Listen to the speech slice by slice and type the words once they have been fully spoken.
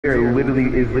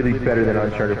literally better than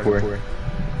Uncharted 4.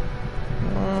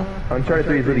 Uncharted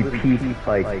 3 is literally peak,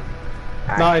 like,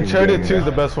 no, Uncharted 2 is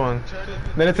the bro. best one.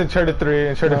 Then it's Uncharted 3,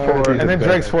 Uncharted 4, and then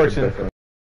Drake's Fortune.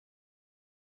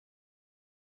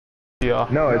 Yeah.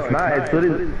 No, it's not. It's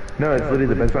literally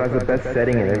the best one. It has the best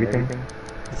setting and everything.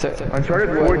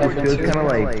 Uncharted 4 just feels kind of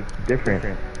like different.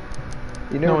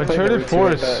 You know, no, Uncharted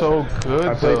 4 is so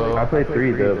good though. I played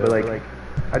 3 though, but like,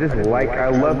 I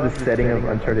love the setting of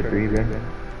Uncharted 3, man.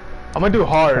 I'm gonna do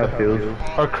hard.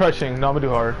 Or crushing. No, I'm gonna do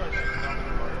hard.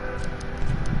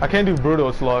 I can't do brutal,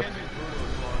 it's locked.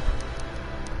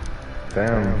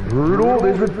 Damn. Brutal?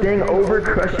 There's a thing over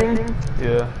crushing?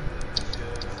 Yeah.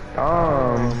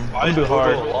 I'm gonna do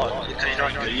hard. Because you're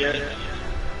not good yet.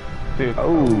 Dude, what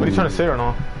are you trying to say right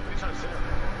now?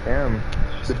 Damn.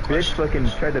 The bitch fucking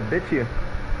tried to bitch you.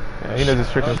 Yeah, he knows his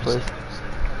freaking place.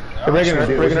 Hey, Reagan, are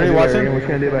you watching? What you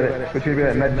gonna do about it? What you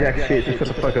gonna do about it? Not jack shit, just shut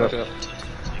the fuck up.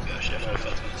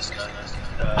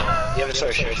 You haven't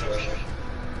started sharing.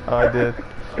 Oh, I did.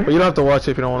 But you don't have to watch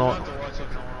it if you don't want to.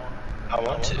 I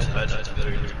want to. I better.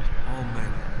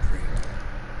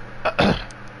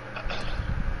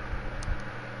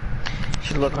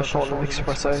 Should look on shoulder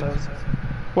express.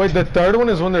 Wait, the third one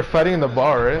is when they're fighting in the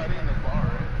bar, right?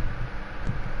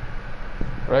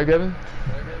 Right, Gavin?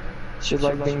 Should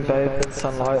like being bathed in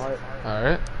sunlight.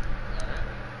 Alright.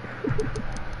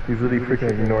 He's really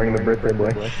freaking ignoring the birthday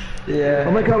boy. Yeah.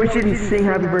 Oh my god, we should sing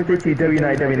happy birthday to you. W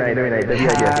night. Happy birthday to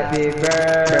you.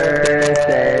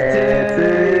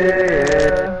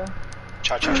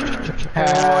 Cha-cha.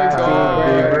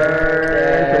 Happy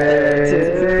birthday to you.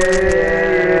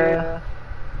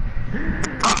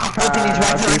 Fucking these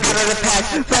rats are out of the pack.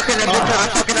 Fucking the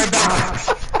bitch, fucking her dog.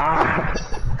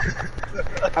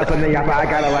 Up in the yappa, I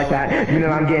gotta like that. You know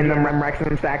I'm getting them racks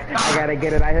and stacks. I gotta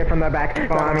get it, I hit from the back.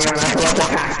 Follow me on, I pull up the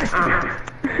pack.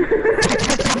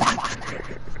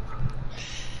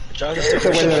 Just the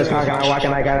way that I talk, I'm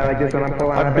walking, I got it like this when I'm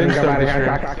pulling up and go by the hand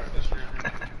talk.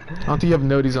 I don't think you have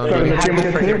noties on. I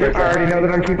already know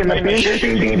that I'm keeping the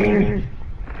beat.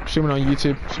 Streaming on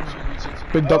YouTube.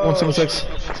 Big Duck 176.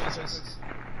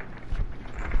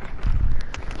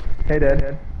 Hey,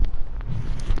 Dad.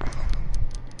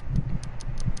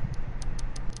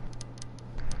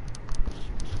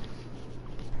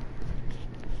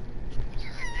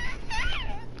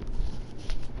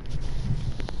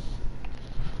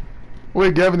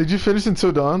 Wait, Gavin, did you finish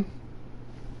Until Dawn?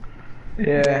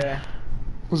 Yeah.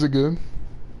 Was it good?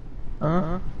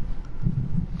 Uh-huh.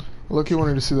 Lucky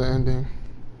wanted to see the ending,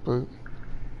 but...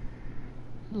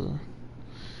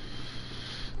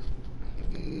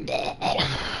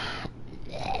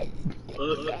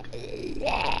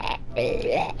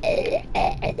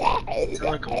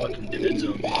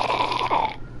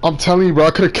 I'm telling you, bro,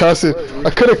 I could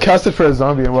have casted for a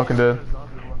zombie in Walking Dead.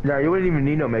 No, you wouldn't even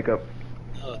need no makeup.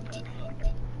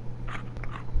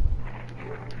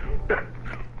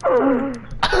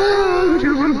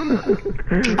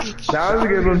 That was a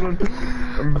good one.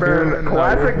 Burn.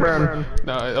 Classic burn.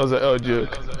 No, that was an L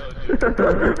joke.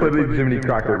 Literally Jiminy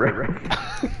Crocker, bro.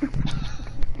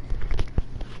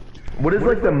 What is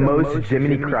like the most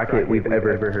Jiminy Crockett we've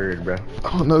ever heard, bro?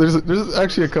 Oh no, there's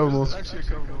actually a couple.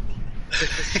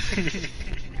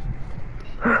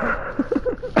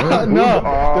 No,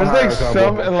 there's like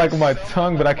some in like my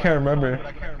tongue, but I can't remember.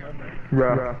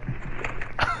 Bro.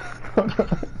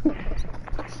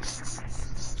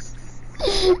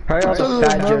 Hurry up,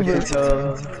 fat joke.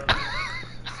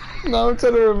 No, I'm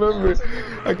trying to remember.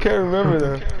 I can't remember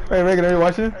them. Hey, Reagan, are you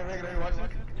watching?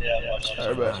 Yeah, I'm watching.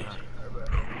 Alright,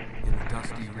 in the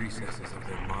dusty recesses of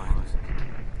their minds,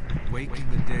 waking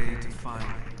the day to find.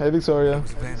 Hey, Victoria.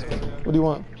 What do you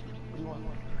want?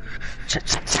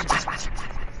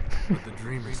 But the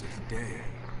dreamers of the day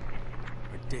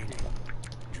are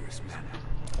dangerous men.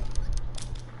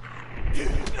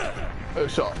 Oh,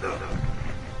 shot.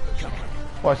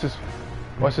 Watch this.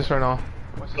 Watch this right now.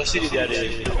 Let's see the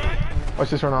daddy.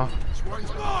 Watch this right now.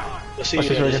 Let's see Watch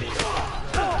this right here.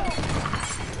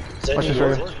 Watch this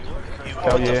right here.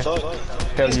 Hell yeah.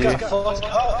 Hell yeah.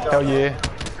 Hell yeah.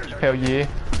 Hell yeah.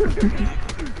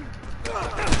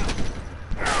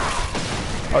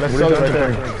 Oh, that's solid right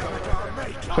there.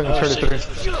 Playing Uncharted 3.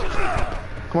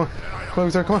 Come on. Come on,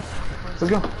 Victor, come on.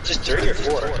 Let's go. Just 3 or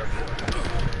 4?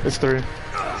 It's 3.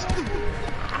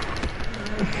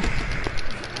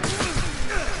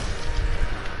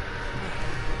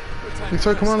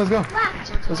 Victor, come on, let's go.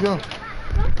 Let's go.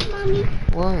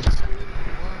 What?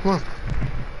 Come on.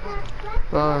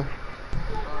 Bye.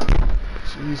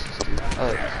 Jesus, dude.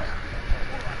 Alright.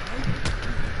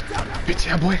 Bitch,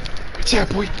 yeah,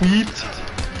 boy. Beat.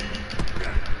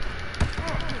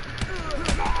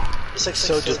 It's like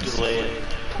so just delayed.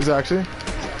 Is it actually?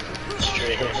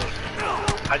 Straight.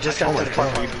 I just got to the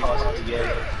part where you pause it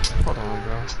again. Hold on,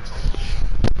 bro.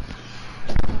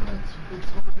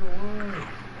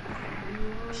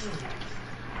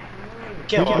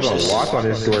 Can't watch Put a this. lock on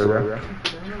his door, bro.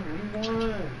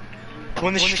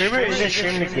 When the streamer isn't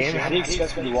streaming the game, how do you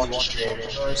expect me to watch the stream? You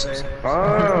know what I'm saying?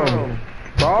 Oh,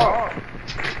 stop.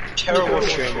 Terrible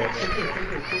streamer.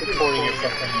 Reporting your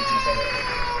fucking YouTube channel.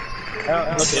 Okay,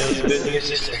 it was a good thing it's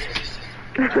just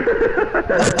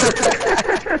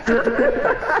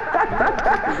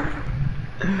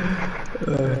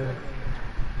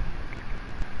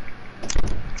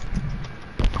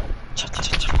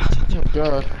Oh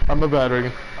god. I'm a bad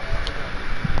Reagan.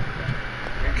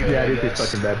 Yeah, it is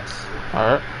fucking bad.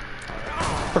 Alright.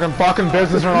 Fucking fucking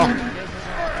business and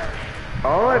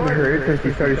all. All I've heard since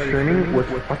he started streaming was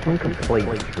fucking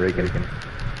complaints, Reagan.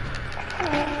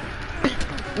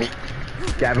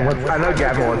 Gavin wants, I know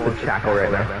Gavin wants to shackle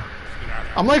right now.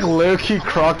 I'm like low-key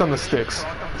crocked on the sticks.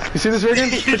 You see this Reagan?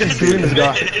 Freaking beating this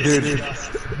guy. Dude.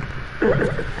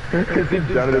 Because he's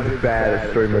done it as bad at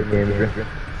story mode games, bro.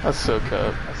 That's so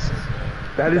cap.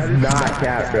 That is not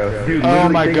cap, bro. Dude, Oh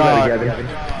my think about god. it, Gavin.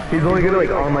 He's only good at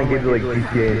like online games like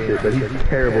GTA and shit, but he's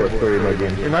terrible at story mode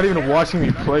games. You're not even watching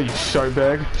me play, you shark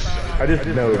bag. I just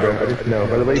know, bro. I just know.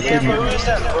 By the way, yeah, but who is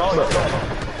that, bro?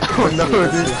 Oh no,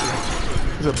 dude.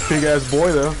 He's a big ass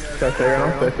boy though. That's fair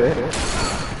enough. That's it.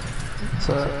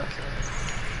 So,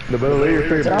 The by the way, you're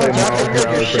freaking playing Miles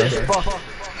Morales,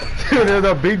 bro. dude,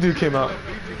 that big dude came out.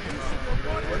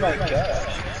 Oh my god.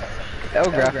 L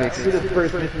graphics.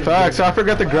 Facts, I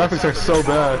forgot the graphics are so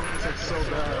bad.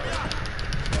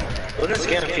 What is this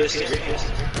game on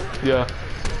PS3? Yeah,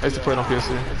 I used to play it on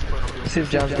PS3. See if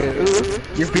John's good. Ooh,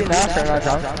 you're beating ass right now,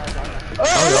 John.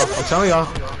 I'm telling y'all.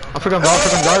 I'm freaking bad,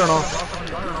 freaking guard and all.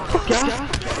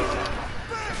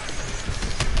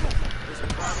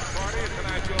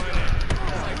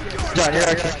 John, you're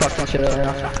actually fucking shit right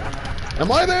now.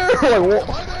 Am I there? Like, what?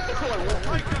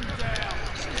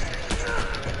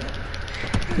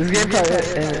 This game probably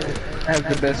has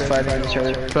the best fighting in each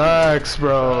other. Facts,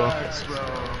 bro.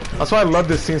 That's why I love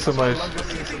this scene so much.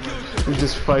 You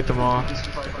just fight them all.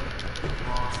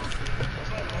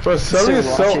 Bro, Sully is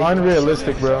so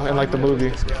unrealistic, bro, in like the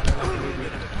movie.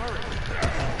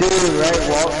 Dude, right?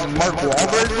 Mark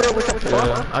Wahlberg, bro? What the fuck?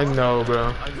 Yeah, I know,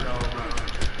 bro.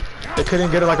 They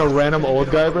couldn't get like a random old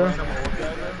guy, bro.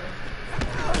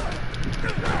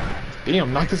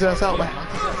 Damn, knocked his ass out, man.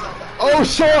 Oh,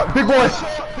 shit! Big boy!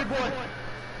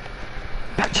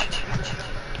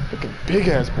 Fucking big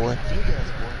ass boy.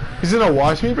 He's gonna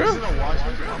watch me, bro?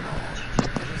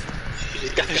 He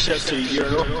got shoved to a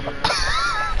urinal.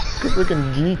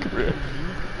 Freaking geek, bro.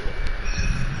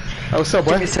 Oh, what's up,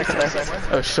 boy? Give me a second there.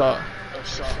 Oh, shot.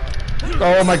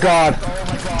 Oh my god.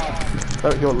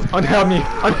 Yo, unhelp me.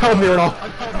 Unhelp me, Ronald.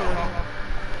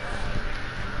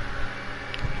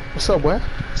 What's up, boy?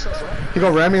 You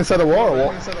gonna ram me inside the wall or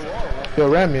what? Yo,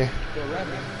 ram me.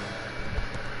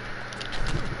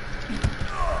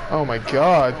 Oh my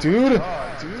god, dude.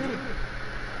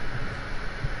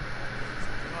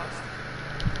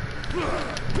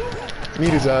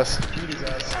 Meet his ass.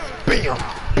 Bam!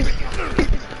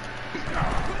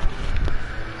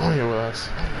 On your ass.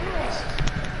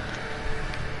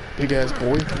 Big ass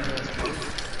boy.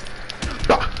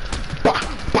 Bah, bah,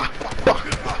 bah, bah.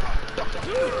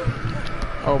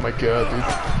 Oh my god, dude.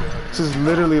 This is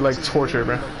literally like torture,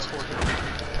 bro.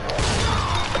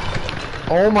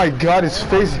 Oh my god, his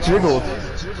face jiggled.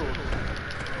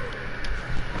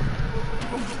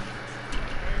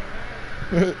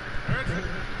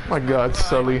 My god,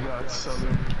 Sully.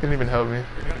 Couldn't even help me.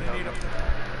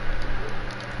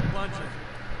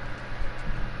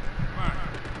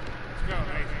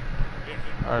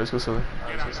 Alright, let's go, Sully.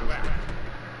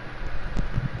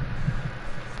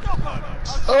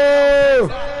 Oh!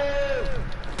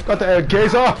 Got the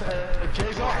gaze off!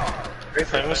 Are you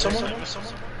playing with someone?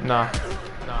 Nah.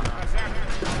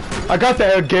 I got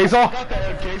the gaze off!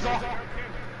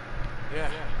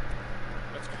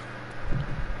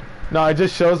 No, it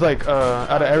just shows like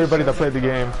out of everybody that played the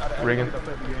game, Reagan.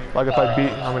 Like if I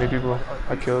beat how many people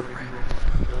I killed.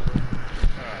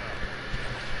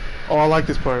 Oh, I like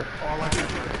this part.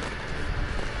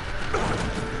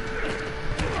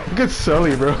 Look at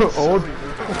Sully, bro. Old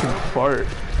fucking fart.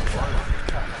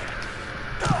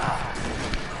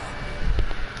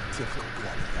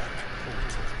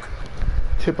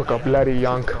 Typical bloody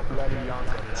yank.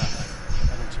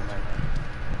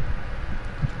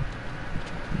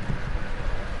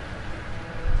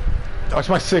 Watch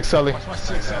my 6, Sully.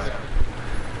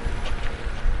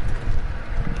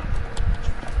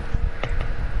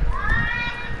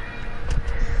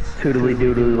 Toodly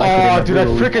doodly like Oh, it in dude, the I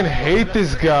booth. freaking hate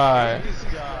this guy.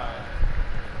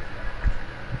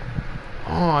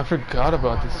 Oh, I forgot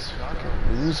about this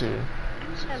fucking loser.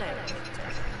 Hello, Victor.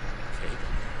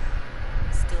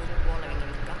 Still wallowing in the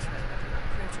gutter of your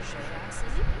protege, I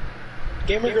see.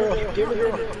 Gamer girl, gamer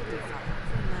girl.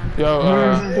 Yo,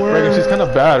 Reagan, she's kind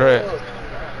of bad, right?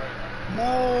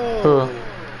 No. Who?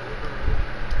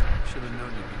 Should have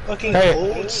known you'd be Fucking Hey.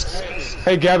 old space.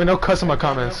 Hey, Gavin, no cuss in my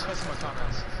comments.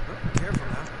 careful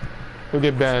now. You'll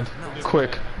get banned.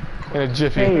 Quick. In a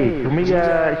jiffy. Hey, can we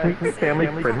be family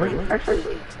friendly? Actually,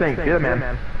 thanks, you're the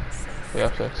man. Yeah,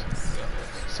 thanks.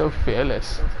 So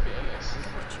fearless.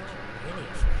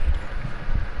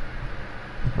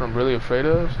 What I'm really afraid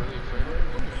of?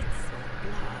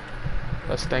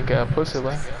 That stank ass pussy,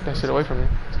 boy. Get that shit away from me.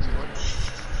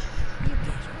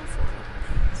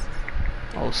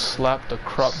 Oh, slap the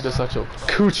crop just out your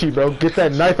coochie, bro. Get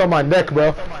that knife on my neck,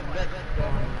 bro.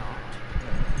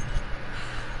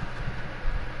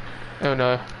 Oh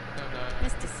no.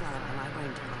 Mr. Sullivan, I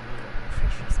won't harm your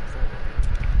precious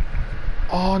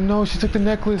boy. Oh no, she took the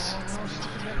necklace.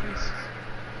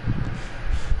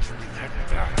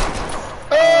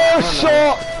 Oh,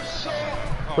 shot!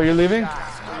 Wait, you're leaving?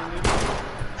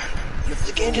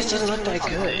 The game just doesn't look that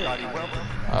good.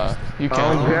 You Oh,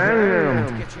 can.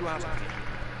 damn.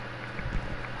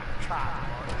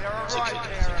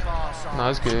 No,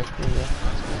 it's good. Yeah.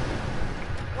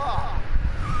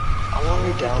 I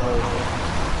want to download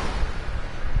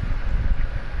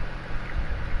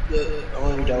I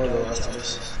want to download The Last of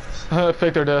Us.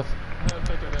 Fake their death.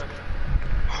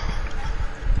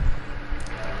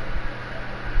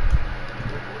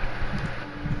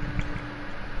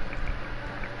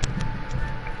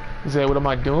 Zay, what am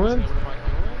I doing?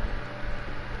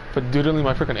 But doodling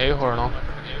my freaking a-hole and all.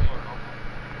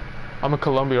 I'm a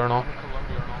Columbia and all.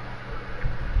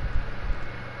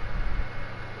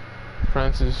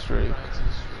 Francis Drake.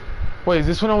 Wait, is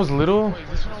this when I was little?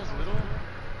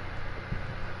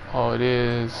 Oh, it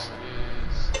is.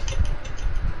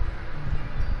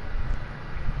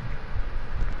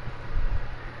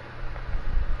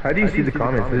 How do you see the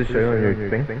comments? Does it show you on your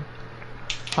thing?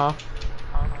 Huh?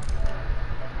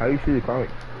 How do you see the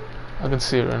comics? I can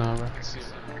see it right now, bro.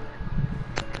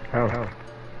 How?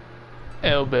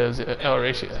 L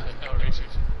ratio.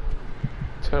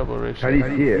 Terrible ratio. How do you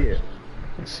see it?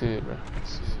 I can see it, bro.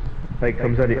 Like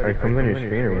comes on your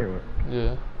screen or what?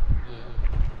 Yeah.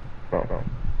 Oh.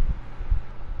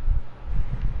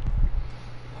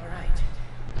 Alright.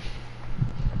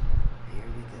 Here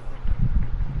we go.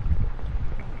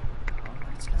 Oh,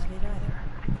 that's not it either.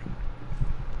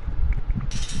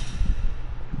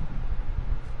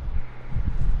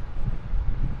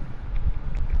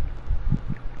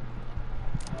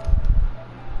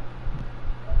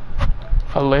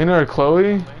 Elena or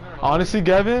Chloe? Honestly,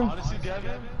 Gavin?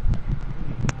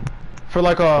 For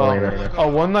like a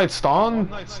one night stand?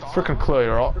 Freaking Chloe,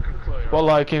 right? Well,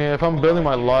 like, you know, if I'm building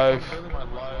my life,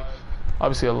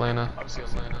 obviously Elena.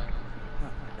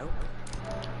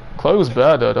 Chloe was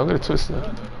bad though, don't get it twisted.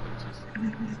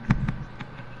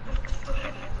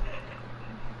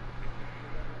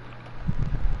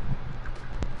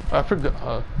 I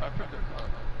forgot.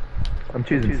 I'm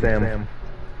choosing Sam.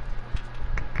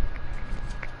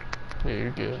 Yeah,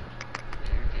 you're good.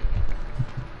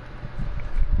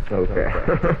 Okay.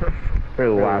 They're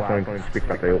the last one to speak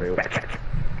about the old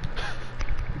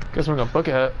Guess we're gonna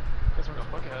bucket hat.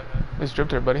 Let's drip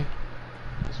there, buddy.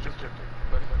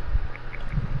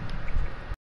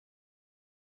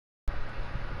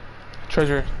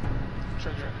 Treasure.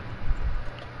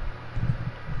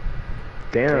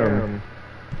 Damn.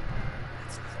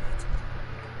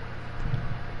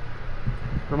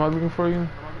 What am I looking for you?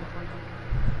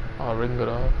 Oh, ring it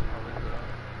off.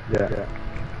 Yeah.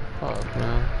 Oh,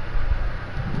 man.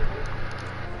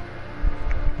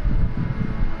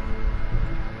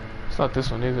 It's not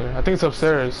this one either. I think it's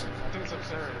upstairs.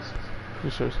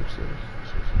 Pretty sure it's upstairs.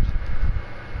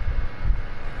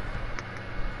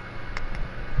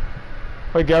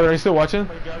 Wait, Gavin, are you still watching?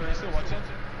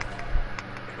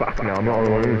 Fuck no, I'm the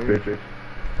only one in this bitch.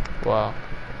 Wow.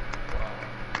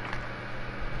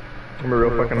 I'm a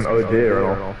real fucking OG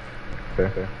or all.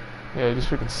 Okay. Yeah, just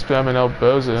freaking spamming out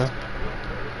Boza.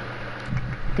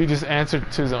 He just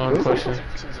answered to his own question.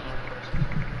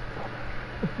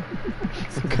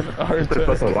 Fucking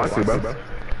Latu, bro.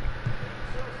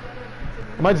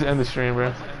 I might just end the stream,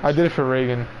 bro. I did it for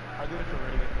Reagan.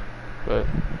 But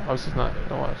I was just not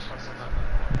gonna watch.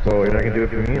 So you're not gonna do it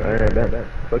for me? Alright, bet.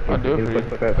 Fuck you. I'll do it for you.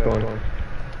 Fuck fast going.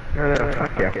 No,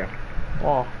 fuck yeah.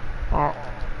 Oh. Oh.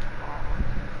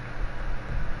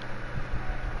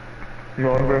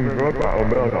 No, I'm very broke.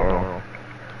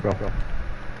 Bro.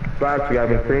 Facts, you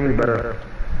have extremely better.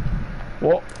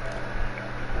 What?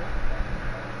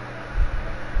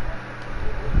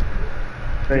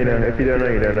 No, you don't. If you don't know,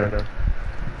 you don't know.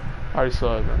 I already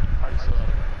saw it, man.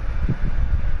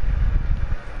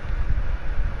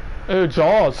 Ew,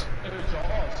 Jaws.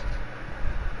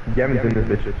 You haven't seen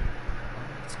this bitch.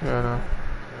 Yeah, I know.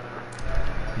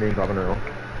 Me and Governor Earl.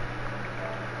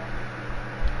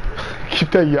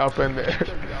 Keep that yup in there.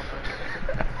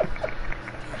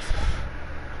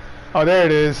 Oh, there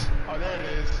it is.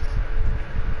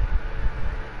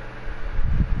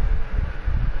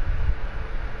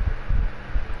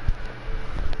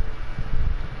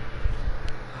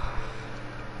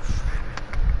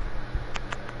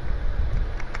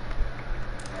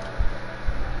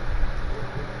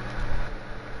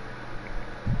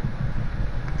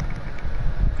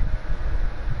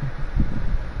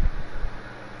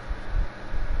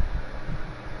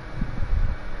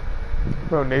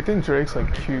 Bro, Nathan Drake's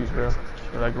like cute, bro.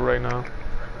 Like right now.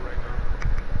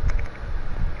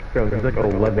 Bro, he's like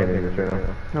 11 in this right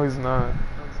now. No, he's not.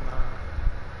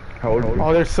 How old is he?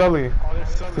 Oh, there's Sully.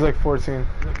 He's like 14.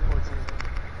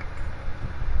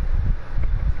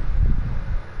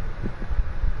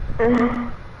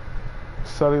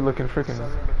 Sully looking freaking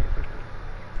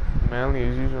manly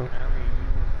as usual.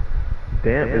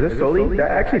 Damn, is this Sully?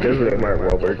 That actually does look like Mark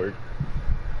Wahlberg.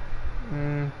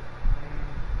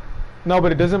 No,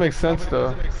 but it doesn't make sense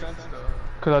though.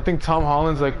 Cause I think Tom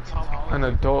Holland's like an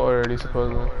adult already,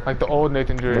 supposedly. Like the old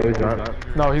Nathan Drake. No, he's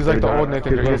not. No, he's like the old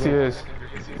Nathan Drake. Yes, He's he is.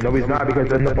 No, he's not,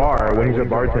 because in the bar, when he's a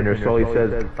bartender, Sully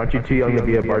says, aren't you too young to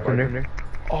be a bartender?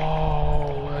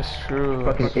 Oh, that's true.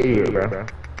 Fucking idiot, bro.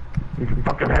 You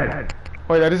fucking head.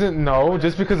 Wait, that doesn't. No,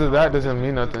 just because of that doesn't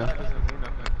mean nothing.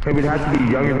 He would have to be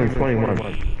younger than 21.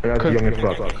 That's young as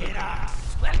fuck.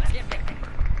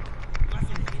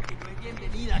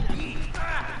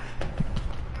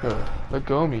 Let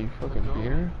go of me, you fucking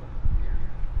beaner.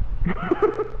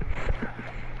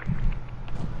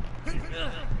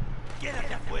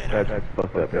 That's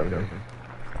fucked up, yo. I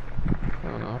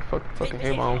don't know. Fucking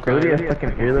hate my own Really? kind. A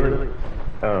fucking ear literally?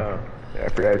 Oh. Yeah, I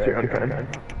forgot it's your own kind.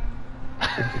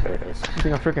 You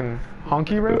think I'm freaking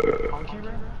honky, bro?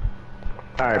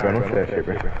 Alright, bro, don't say that shit,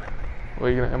 bro. What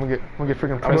are you gonna? I'm gonna get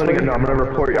freaking I'm pressed. gonna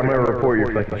report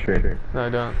your fucking stream. No, I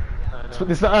don't.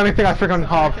 This is the only thing I freaking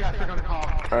have.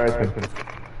 Alright,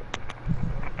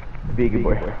 be a good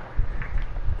boy.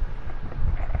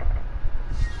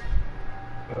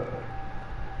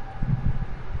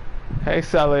 Hey,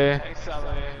 Sally.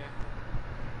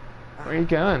 Where you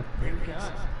going?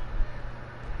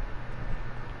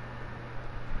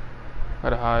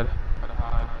 Gotta hide.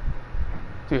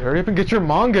 Dude, hurry up and get your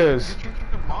mangas.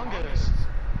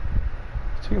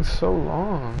 It's taking so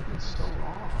long.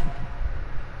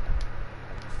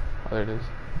 Oh, there it is.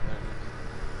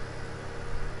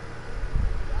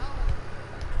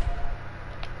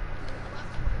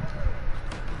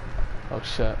 Oh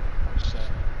shit.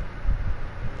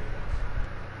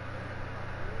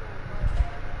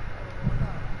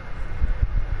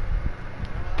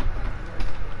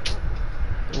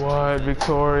 What,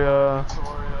 Victoria?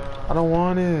 I don't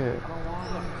want it.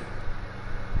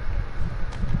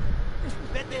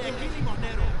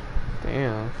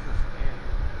 Damn.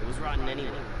 It was rotten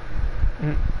anyway.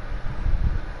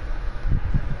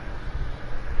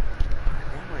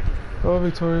 Oh,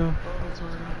 Victoria.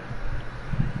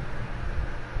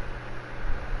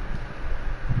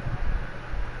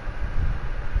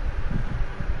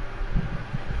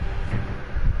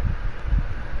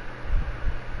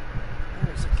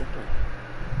 There's a good one.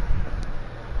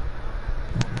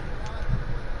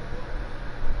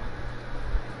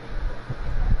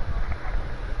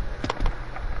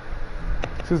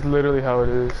 This is literally how it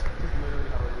is.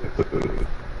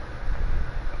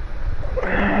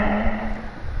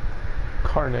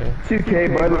 Carne. 2K,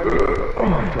 by the way.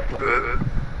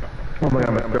 Oh my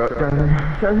god, my throat.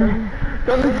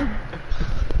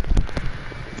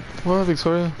 What,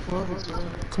 Victoria?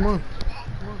 Come on.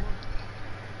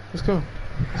 Let's go.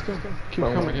 Keep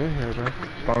coming in here, bro.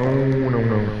 Oh,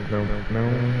 no.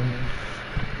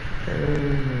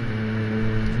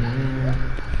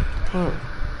 What?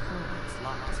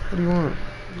 What do you want?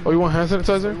 Oh, you want hand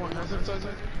sanitizer?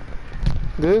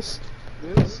 This?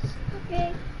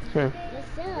 Okay. Okay.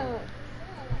 What's up?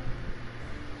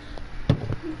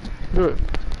 Do it.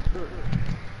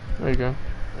 There you go.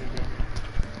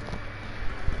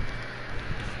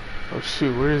 Oh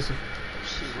shoot, where is it?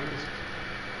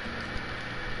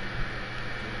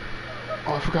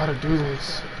 Oh, I forgot to do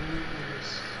this.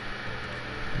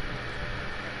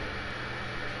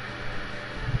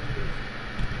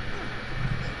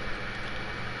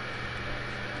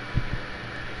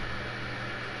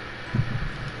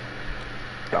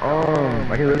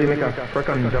 I can really make a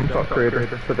frickin' jump shot creator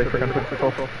so they frickin' put this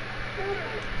off.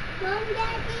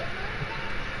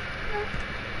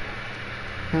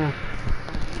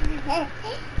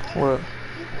 What?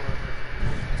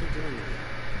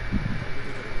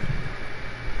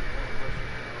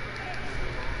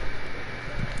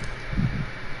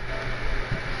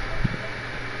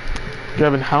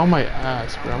 Gavin, how am I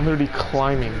ass, bro? I'm literally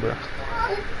climbing, bro.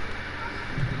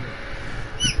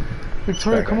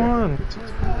 Victoria, come on!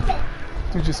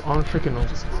 Dude, just on freaking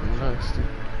nuts, dude.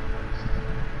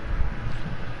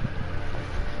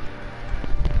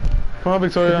 Come on,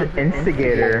 Victoria.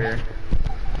 Instigator.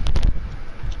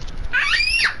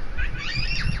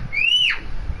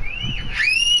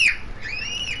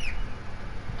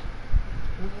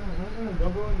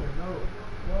 Don't go in there,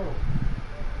 no.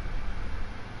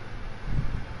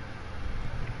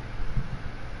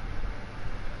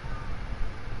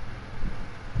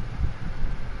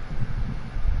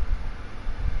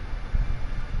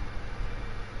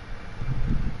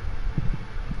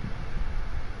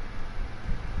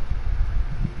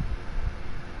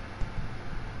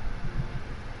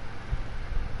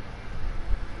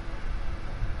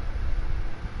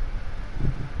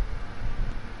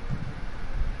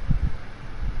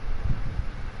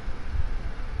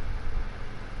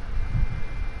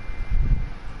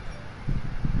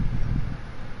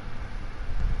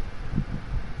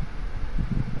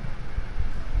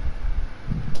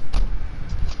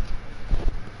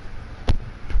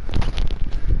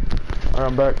 Alright,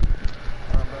 I'm back.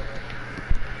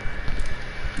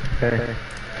 Hey.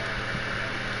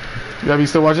 Gabby, you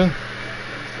still watching?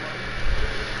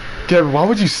 Gabby, why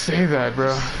would you say that,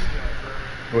 bro?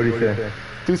 What do you say?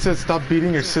 Dude said stop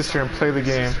beating your sister and play the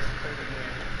game.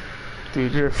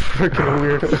 Dude, you're freaking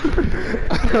weird.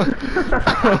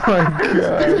 Oh my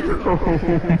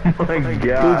god. Oh my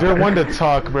god. Dude, you're one to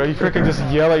talk, bro. You freaking just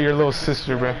yell at your little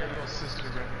sister, bro.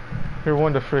 You're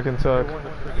one to freaking talk.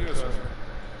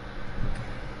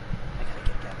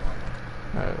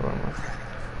 Alright, where am I?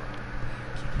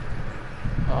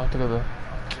 Oh, I have to go there.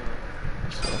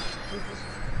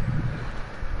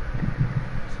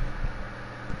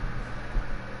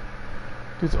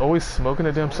 Dude's always smoking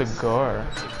a damn cigar.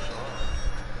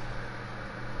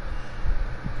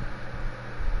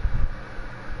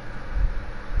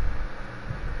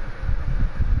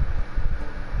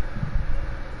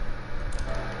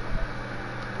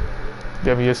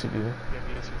 Yeah, yes you do.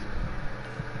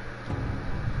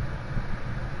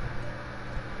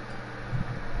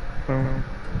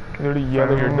 You already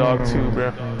yell at your dog too,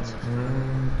 bro.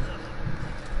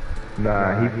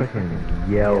 Nah, he fucking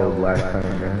yelled last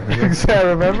time, man. Exactly,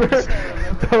 remember?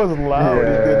 That was loud. Yeah,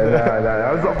 He did that. nah,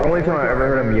 that was the only time I ever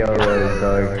heard him yell at his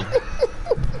dog.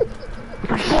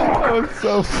 That was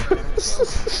so funny.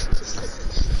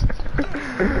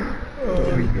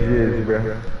 Oh, jizz,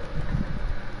 bro.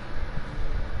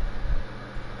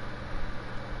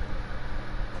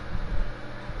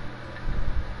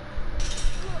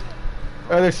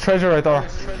 Oh, there's treasure right there.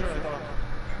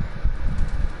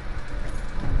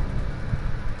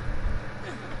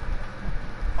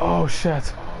 Oh shit.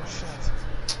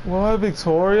 What,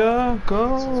 Victoria?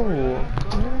 Go. Yeah.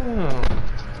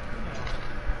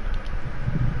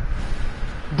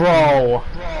 Bro.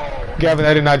 Gavin,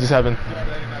 that did not just happen.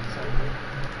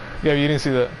 Gavin, you didn't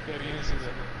see that.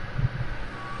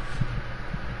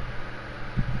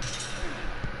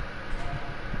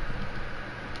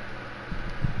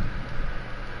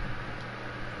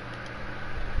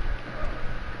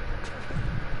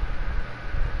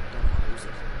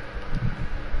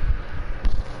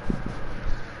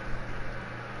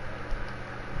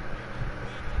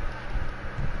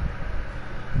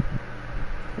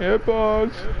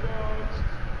 AirPods.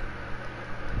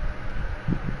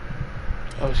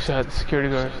 Oh shit, security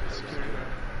guard.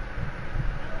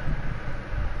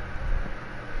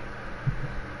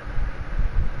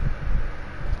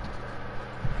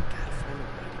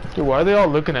 Dude, why are they all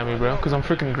looking at me, bro? Cause I'm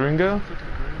freaking gringo?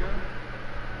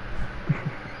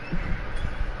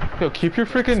 Yo, keep your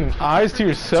freaking eyes to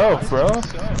yourself, bro.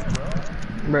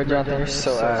 Bro, Jonathan, you're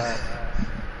so ass.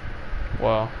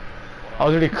 Wow. I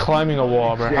was already climbing a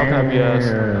wall, bro. How can I be ass?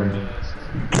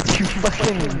 You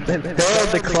fucking failed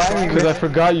the climbing. Because I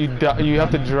forgot you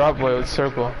have to drop while it's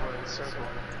circle.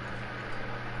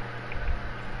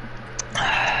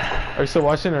 Are you still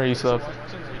watching or are you sub?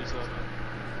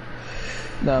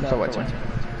 No, I'm still watching.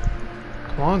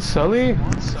 Come on, Sully.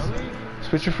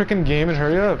 Switch your freaking game and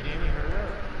hurry up.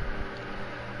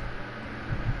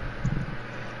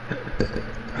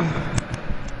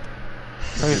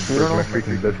 Okay, food or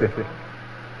no?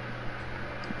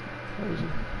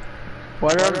 Why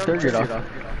are you on the third grade off? I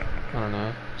don't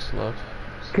know. Just left.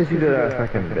 Cause you did a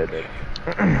fucking bitch.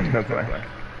 That's why.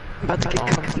 About to get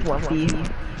comfy, comfy.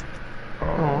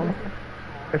 Aww.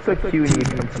 It's so cute when you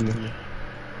get comfy.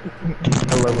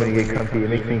 I love when you get comfy, it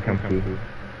makes me comfy.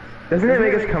 Doesn't it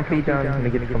make us comfy, John, when we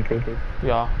get comfy?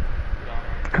 Yeah.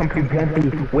 Comfy, comfy,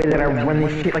 way that I run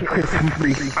this shit like Chris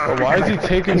Humphrey. But why is he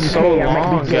taking so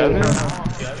long, Gavin?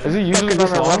 Is he usually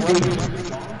this long?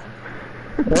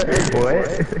 What?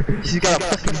 She's got a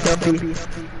fucking dumpy.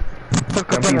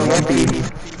 Comfy, lumpy.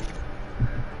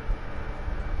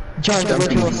 John,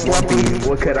 Dumpy, lumpy,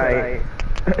 what could I...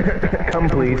 Come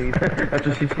please. That's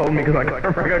what she told me because I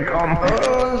gotta come.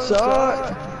 Oh,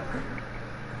 shot!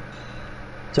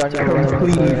 John, Come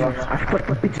please. I fucked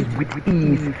the bitches with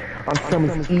ease on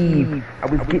summer's eve. I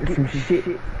was getting some shit,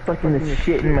 fucking the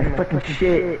shit in my fucking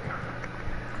shit.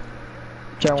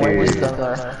 John, why was that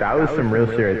there? That was some real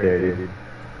shit right there, dude.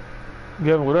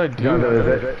 Gavin, what did I do? No, that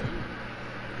was it.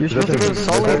 You're supposed to go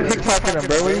solo pickpocketing him,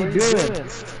 bro. What are you doing?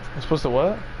 I'm supposed to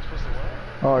what?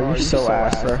 Oh, you're so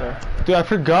ass, bro. Dude, I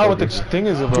forgot what the thing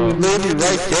is about. Dude, literally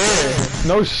right there.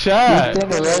 No shot.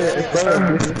 You're standing right in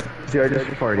front of you. Dude, I just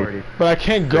farted. But I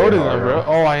can't go to them, bro.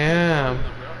 Oh, I am.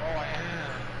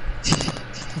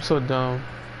 I'm so dumb.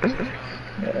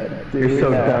 You're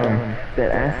so dumb.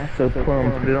 That ass is so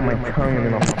plumb. Put it on my tongue and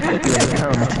then I'll fuck you in the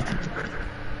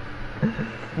tongue.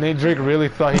 Nate Drake really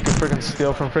thought he could freaking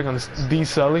steal from freaking D.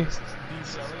 Sully.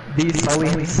 D. Sully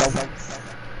himself.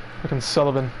 Freaking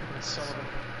Sullivan.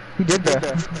 He did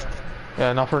that.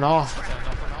 Yeah, not for now.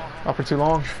 Not for too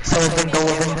long. Sullivan, go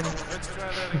over. Let's try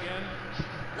that again.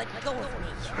 Let go of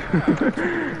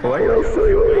me. Why you so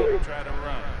silly? Try to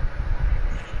run.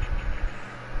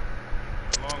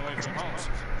 Long way from home.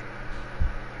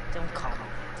 Don't call me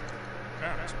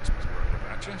Parents must be worried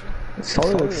about you.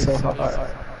 Sully looks so hot.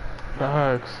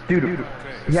 Thanks. Dude,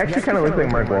 he actually kind of looks like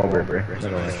Mark Wahlberg, bro.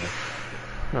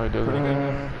 No, he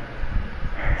doesn't.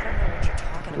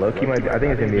 Loki might. I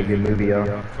think it's gonna be a good movie, yo.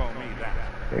 Call me that.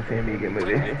 I think it's gonna be a good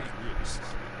movie.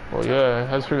 Well, yeah, it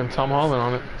has freaking Tom Holland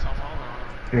on it.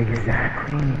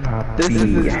 Exactly, Poppy. This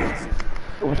is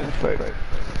what the fuck?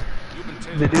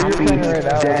 The dude you're playing right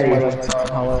now is one of Tom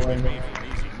Holland.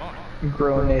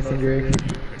 Grown Nathan Drake.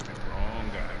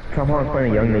 Tom Holland's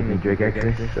playing a young Nathan Drake,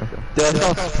 actually. So. Dude, I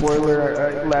saw a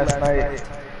spoiler last night.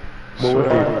 What was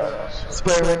it?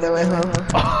 Spider-Man No Way Home.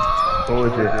 What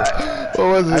was it? What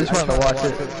was it? I just wanted to watch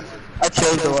it. I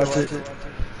chose to watch it.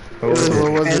 What was What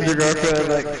it? was Andrew Garfield,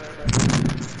 like...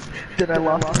 Then I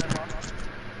lost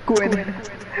Gwen.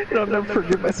 And I'll never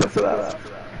forgive myself for that.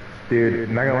 Dude,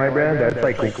 not gonna lie, bro, that's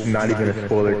like not even a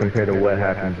spoiler compared to what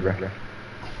happens, bro.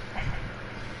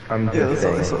 I'm just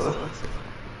saying.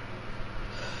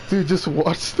 Dude, just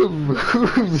watch the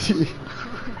movie.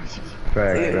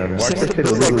 Facts, man. Watch the shit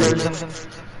illegally.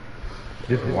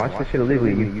 Just watch the shit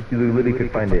illegally. You literally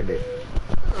could find it.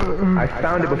 I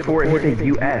found it before it hit the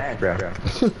US, bro.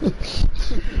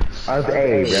 Of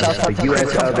A, bro. The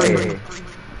US of A.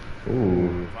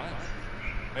 Ooh.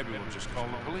 Maybe we'll just call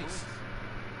the police.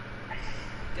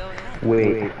 Go ahead.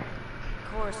 Wait. Of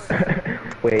course.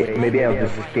 Wait, maybe I'll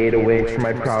just skate away from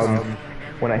my problems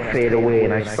when I fade away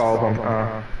and I solve them,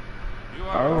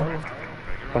 Oh.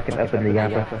 Fucking up in the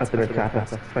yappa, up in the chopper,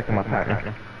 fucking my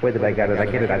partner. Where did I get it? I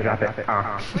get it, I drop it.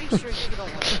 Pretty sure you don't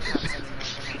want to have something.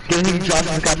 Did he drop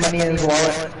his got money in his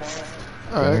wallet?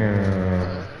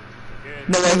 Yeah.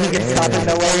 No way he can stop it,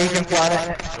 no way he can flaunt it.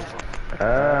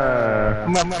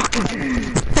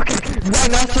 Fucking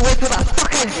rhinoceros with a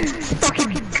fucking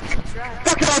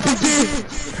RPG!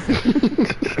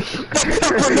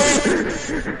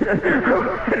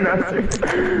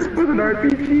 With an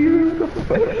RPG?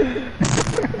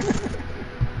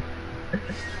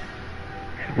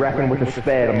 Rapping with a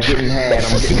sped, I'm getting had,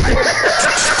 I'm getting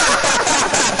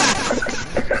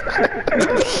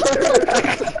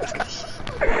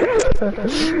oh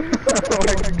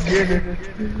my goodness.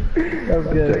 That was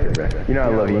good. You know I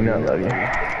love you, you know I love you.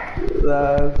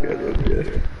 That was good, that was good.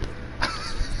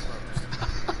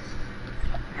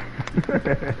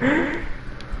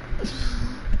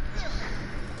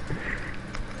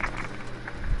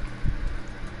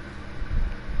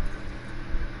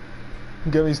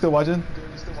 Gavin, you still watching?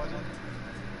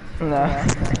 Nah.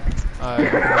 It's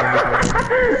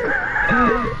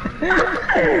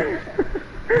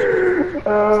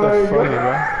funny,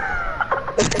 bro.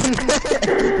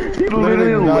 He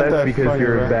literally not left that because funny, you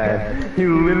were bro. bad. He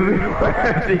literally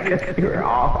left because you were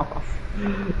off.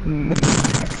 Nah,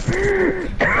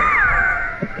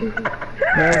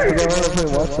 it's because I want to play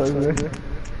Watch Dogs, bro.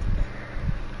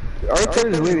 Arthur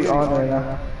is really on right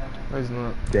now. No, he's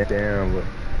not. Damn, but...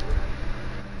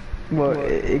 Well,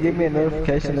 it gave me a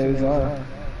notification that it was on.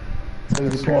 So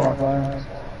it was turned off.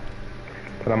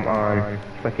 But I'm on.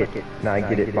 Fuck it. Now I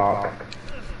get it, Bach.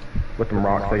 With them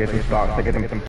rocks, I get them stocks, I get them some